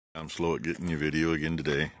I'm slow at getting you video again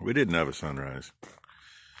today. We didn't have a sunrise.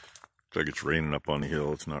 Looks like it's raining up on the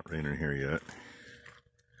hill. It's not raining here yet.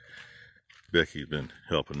 Becky's been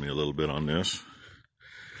helping me a little bit on this,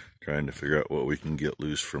 trying to figure out what we can get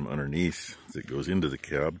loose from underneath that goes into the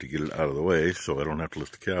cab to get it out of the way so I don't have to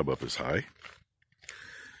lift the cab up as high.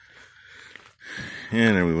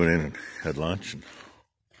 And then we went in and had lunch and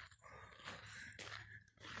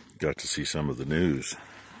got to see some of the news.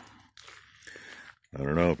 I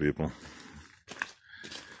don't know, people.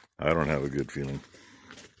 I don't have a good feeling.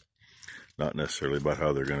 Not necessarily about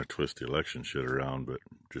how they're going to twist the election shit around, but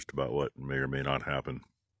just about what may or may not happen.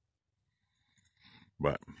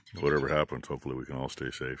 But whatever happens, hopefully we can all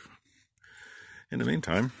stay safe. In the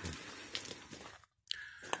meantime,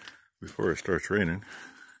 before it starts raining,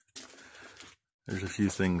 there's a few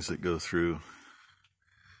things that go through.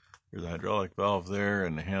 There's a hydraulic valve there,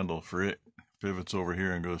 and the handle for it pivots over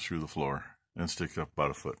here and goes through the floor and sticks up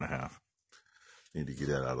about 1.5 feet. Need to get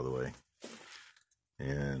that out of the way.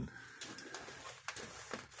 And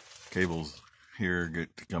cables here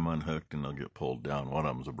get to come unhooked and they'll get pulled down. One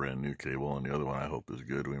of them's a brand new cable, and the other one I hope is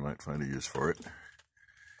good. We might find a use for it.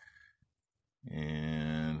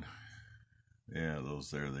 And yeah,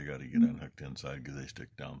 those there, they got to get unhooked inside because they stick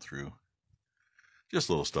down through. Just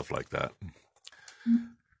little stuff like that.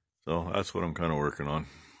 So that's what I'm kind of working on.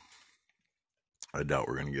 I doubt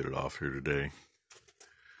we're going to get it off here today.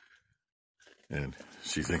 And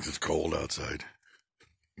she thinks it's cold outside.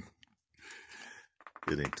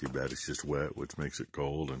 It ain't too bad. It's just wet, which makes it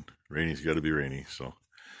cold. And rainy's got to be rainy. So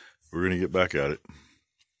we're going to get back at it.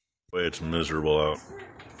 Boy, it's miserable out.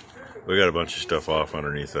 We got a bunch of stuff off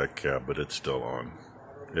underneath that cab, but it's still on.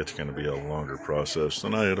 It's going to be a longer process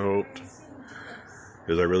than I had hoped.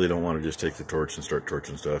 Because I really don't want to just take the torch and start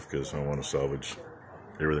torching stuff, because I want to salvage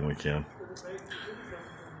everything we can.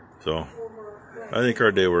 So I think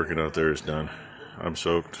our day working out there is done. I'm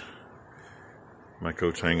soaked. My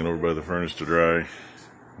coat's hanging over by the furnace to dry.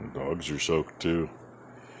 The dogs are soaked too.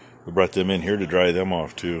 We brought them in here to dry them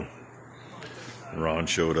off too. Ron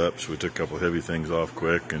showed up, so we took a couple heavy things off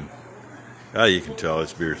quick, and you can tell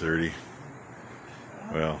it's beer 30.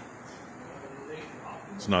 Well,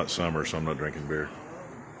 it's not summer, so I'm not drinking beer.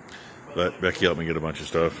 But Becky helped me get a bunch of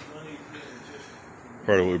stuff.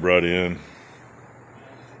 Part of what we brought in.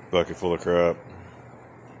 Bucket full of crap.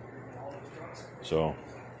 So,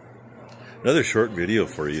 another short video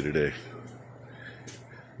for you today.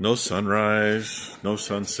 No sunrise, no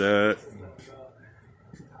sunset.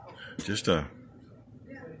 Just a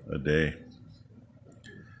day.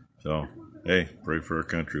 So, hey, pray for our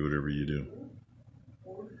country, whatever you do.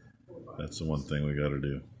 That's the one thing we got to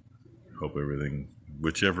do. Hope everything,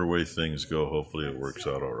 whichever way things go, hopefully it works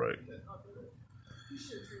out all right.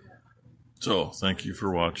 So, thank you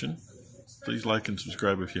for watching. Please like and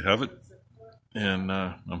subscribe if you haven't. And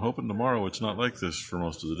I'm hoping tomorrow it's not like this for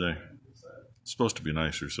most of the day. It's supposed to be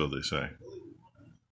nicer, so they say.